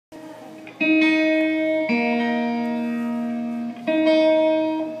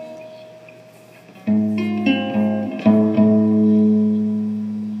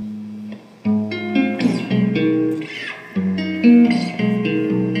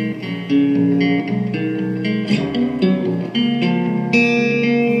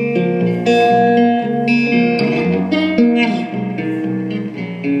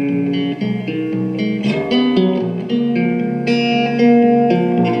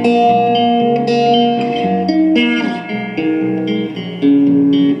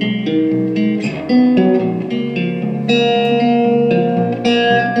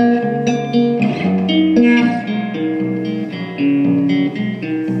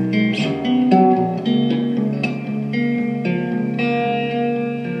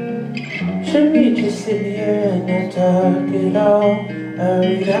Should we just sit here and not talk at all? Are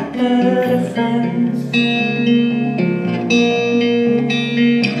we that bad of friends?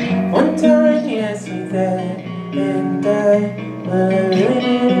 One time you asked me that, and well, I really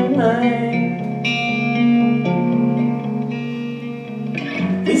didn't mind.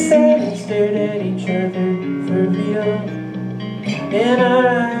 We sat and stared at each other for real, and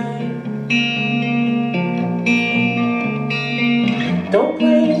alright. Don't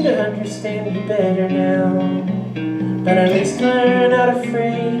claim to understand you better now, but at least learn how to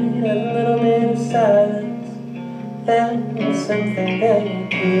free a little bit of silence. That was something that you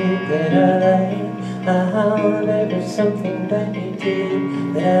did that I like. That was something that you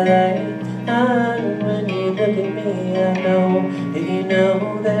did that I like. And when you look at me, I know that you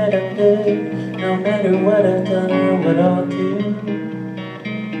know that I'm good, no matter what I've done or what I'll do.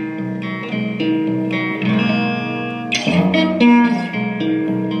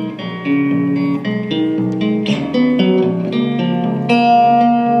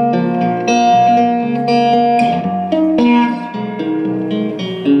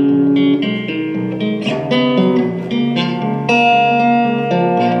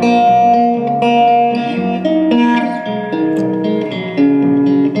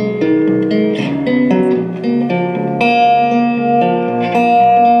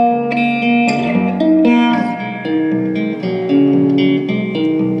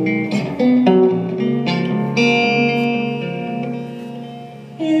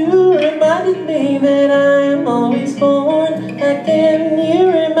 You reminded me that I am always born again. You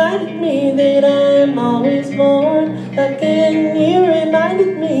reminded me that I am always born again. You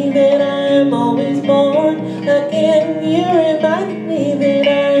reminded me that I am always born again. You reminded me that I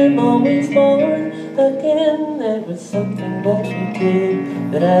am always born again. That was something that you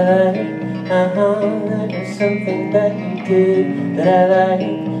did that I like. That was something that you did that I like.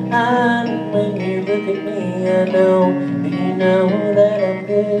 And when you look at me, I know that you know that I'm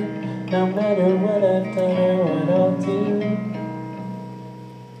good, no matter what I've done or what I'll do.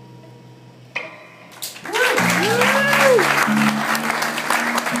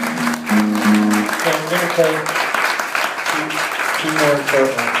 Okay, I'm going to play two more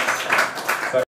short ones.